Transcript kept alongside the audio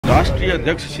राष्ट्रीय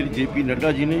अध्यक्ष श्री जेपी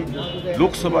नड्डा जी ने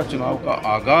लोकसभा चुनाव का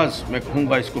आगाज़, मैं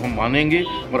कहूँगा इसको हम मानेंगे।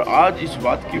 और आज इस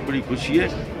बात की बड़ी खुशी है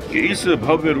कि इस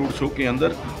भव्य रोड शो के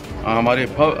अंदर हमारे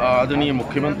आदरणीय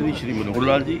मुख्यमंत्री श्री मनोहर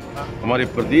लाल जी, हमारे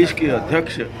प्रदेश के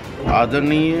अध्यक्ष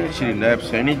आदरणीय श्री नायब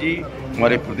सैनी जी,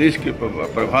 हमारे प्रदेश के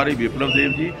प्रभारी विप्लव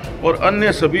देव जी और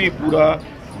अन्य सभी पूरा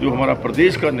जो हमारा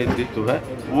प्रदेश का नेतृत्व है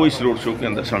वो इस रोड शो के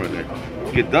अंदर शामिल है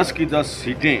कि 10 की 10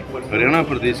 सीटें हरियाणा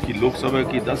प्रदेश की लोकसभा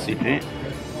की 10 सीटें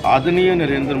आदरणीय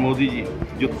नरेंद्र मोदी जी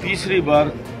जो तीसरी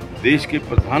बार देश के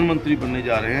प्रधानमंत्री बनने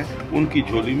जा रहे हैं उनकी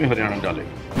झोली में हरियाणा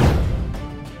डालेंगे।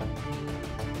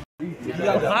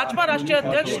 भाजपा राष्ट्रीय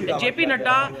अध्यक्ष जेपी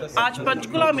नड्डा आज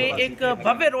पंचकुला में एक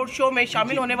भव्य रोड शो में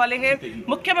शामिल होने वाले हैं।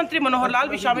 मुख्यमंत्री मनोहर लाल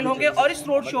भी शामिल होंगे और इस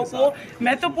रोड शो को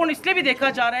महत्वपूर्ण इसलिए भी देखा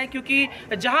जा रहा है क्योंकि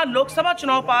जहां लोकसभा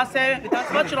चुनाव पास है,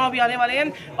 विधानसभा चुनाव भी आने वाले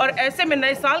हैं और ऐसे में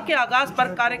नए साल के आगाज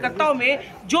पर कार्यकर्ताओं में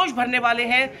जोश भरने वाले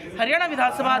हैं। हरियाणा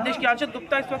विधानसभा अध्यक्ष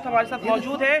गुप्ता इस वक्त हमारे साथ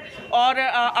मौजूद है और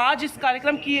आज इस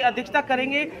कार्यक्रम की अध्यक्षता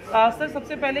करेंगे। सर,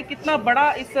 सबसे पहले कितना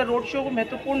बड़ा इस रोड शो को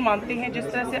महत्वपूर्ण मानते हैं जिस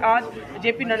तरह से आज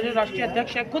जेपी नड्डा राष्ट्रीय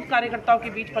अध्यक्ष है खुद कार्यकर्ताओं के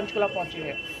बीच पंचकुला पहुंचे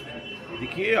हैं?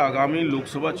 देखिए, आगामी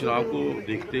लोकसभा चुनाव को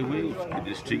देखते हुए उसके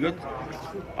दृष्टिगत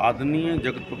आदरणीय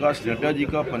जगत प्रकाश नड्डा जी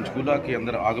का पंचकुला के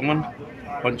अंदर आगमन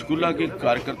पंचकुला के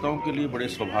कार्यकर्ताओं के लिए बड़े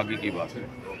सौभाग्य की बात है।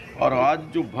 और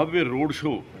आज जो भव्य रोड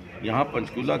शो यहाँ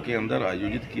पंचकुला के अंदर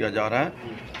आयोजित किया जा रहा है,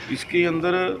 इसके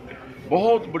अंदर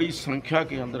बहुत बड़ी संख्या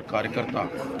के अंदर कार्यकर्ता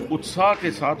उत्साह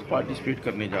के साथ पार्टिसिपेट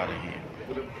करने जा रहे हैं।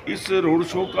 इस रोड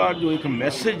शो का जो एक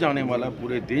मैसेज जाने वाला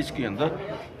पूरे देश के अंदर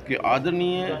कि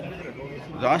आदरणीय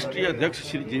राष्ट्रीय अध्यक्ष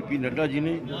श्री जेपी नड्डा जी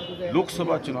ने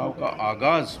लोकसभा चुनाव का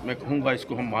आगाज़, मैं कहूँगा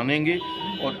इसको हम मानेंगे।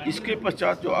 और इसके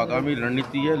पश्चात जो आगामी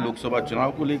रणनीति है लोकसभा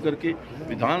चुनाव को लेकर के,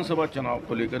 विधानसभा चुनाव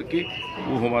को लेकर के,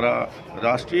 वो हमारा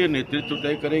राष्ट्रीय नेतृत्व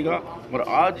तय करेगा। और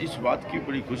आज इस बात की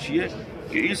बड़ी खुशी है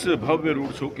कि इस भव्य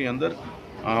रोड शो के अंदर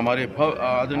हमारे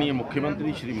आदरणीय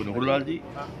मुख्यमंत्री श्री मनोहर लाल जी,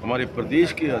 हमारे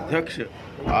प्रदेश के अध्यक्ष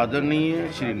आदरणीय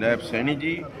श्री नायब सैनी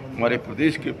जी, हमारे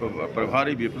प्रदेश के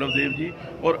प्रभारी विप्लव देव जी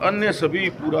और अन्य सभी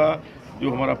पूरा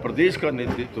जो हमारा प्रदेश का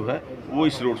नेतृत्व है वो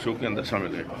इस रोड शो के अंदर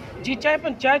शामिल है। जी, चाहे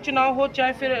पंचायत चुनाव हो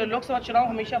चाहे फिर लोकसभा चुनाव,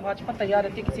 हमेशा भाजपा तैयार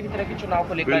रहती है किसी भी तरह के चुनाव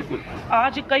को लेकर।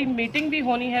 आज कई मीटिंग भी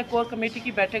होनी है, कोर कमेटी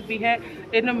की बैठक भी है।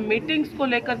 इन मीटिंग्स को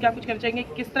लेकर क्या कुछ कहना चाहेंगे,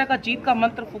 किस तरह का जीत का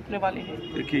मंत्र फूंकने वाले हैं?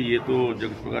 देखिए, ये तो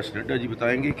जगत प्रकाश नड्डा जी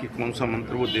बताएंगे कि कौन सा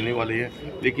मंत्र वो देने वाले हैं,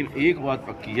 लेकिन एक बात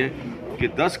पक्की है कि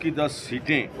 10 की 10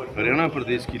 सीटें हरियाणा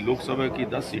प्रदेश की लोकसभा की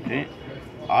 10 सीटें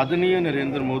आदरणीय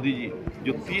नरेंद्र मोदी जी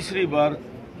जो तीसरी बार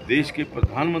देश के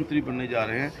प्रधानमंत्री बनने जा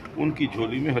रहे हैं उनकी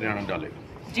झोली में हरियाणा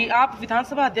डालेगा। जी, आप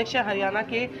विधानसभा अध्यक्ष हैं हरियाणा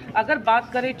के, अगर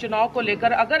बात करें चुनाव को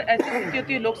लेकर, अगर ऐसी स्थिति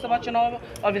होती है लोकसभा चुनाव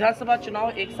और विधानसभा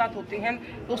चुनाव एक साथ होते हैं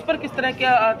तो उस पर किस तरह की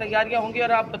तैयारियां होंगी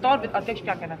और आप बतौर अध्यक्ष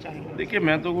क्या कहना चाहेंगे? देखिए,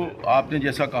 मैं तो आपने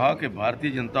जैसा कहा कि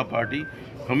भारतीय जनता पार्टी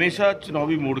हमेशा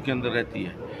चुनावी मोड के अंदर रहती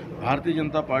है। भारतीय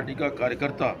जनता पार्टी का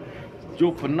कार्यकर्ता जो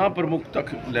पन्ना प्रमुख तक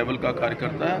लेवल का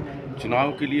कार्यकर्ता है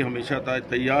चुनाव के लिए हमेशा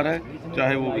तैयार है,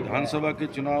 चाहे वो विधानसभा के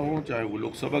चुनाव हो, चाहे वो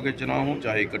लोकसभा के चुनाव हो,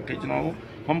 चाहे इकट्ठे चुनाव हो,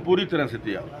 हम पूरी तरह से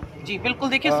तैयार हैं। जी बिल्कुल,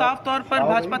 देखिए साफ तौर पर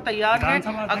भाजपा तैयार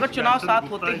है अगर चुनाव साथ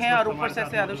होते हैं और ऊपर से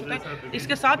ऐसे आदेश होते हैं।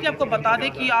 इसके साथ ही आपको बता दें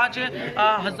कि आज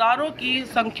हजारों की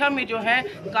संख्या में जो है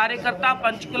कार्यकर्ता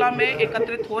पंचकुला में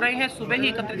एकत्रित हो रहे हैं, सुबह ही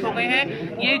एकत्रित हो गए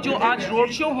हैं। ये जो आज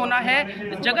रोड शो होना है,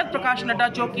 जगत प्रकाश नड्डा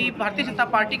जो कि भारतीय जनता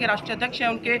पार्टी के राष्ट्रीय अध्यक्ष हैं,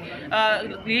 उनके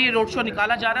लिए रोड शो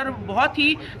निकाला जा रहा है और बहुत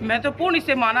ही महत्वपूर्ण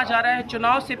इसे माना जा रहा है।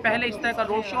 चुनाव से पहले इस तरह का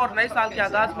रोड शो और नए साल के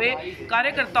आगाज में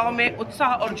कार्यकर्ताओं में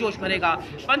उत्साह और जोश भरेगा।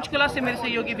 पंचकुला से मेरे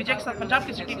सहयोगी विजय के साथ पंजाब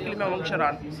केसरी टीवी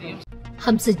में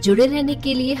हमसे जुड़े रहने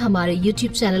के लिए हमारे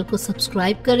YouTube चैनल को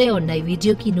सब्सक्राइब करें और नई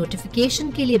वीडियो की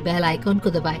नोटिफिकेशन के लिए बेल आइकॉन को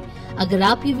दबाएं। अगर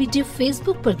आप ये वीडियो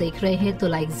Facebook पर देख रहे हैं तो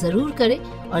लाइक जरूर करें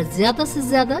और ज्यादा से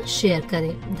ज्यादा शेयर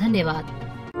करें। धन्यवाद।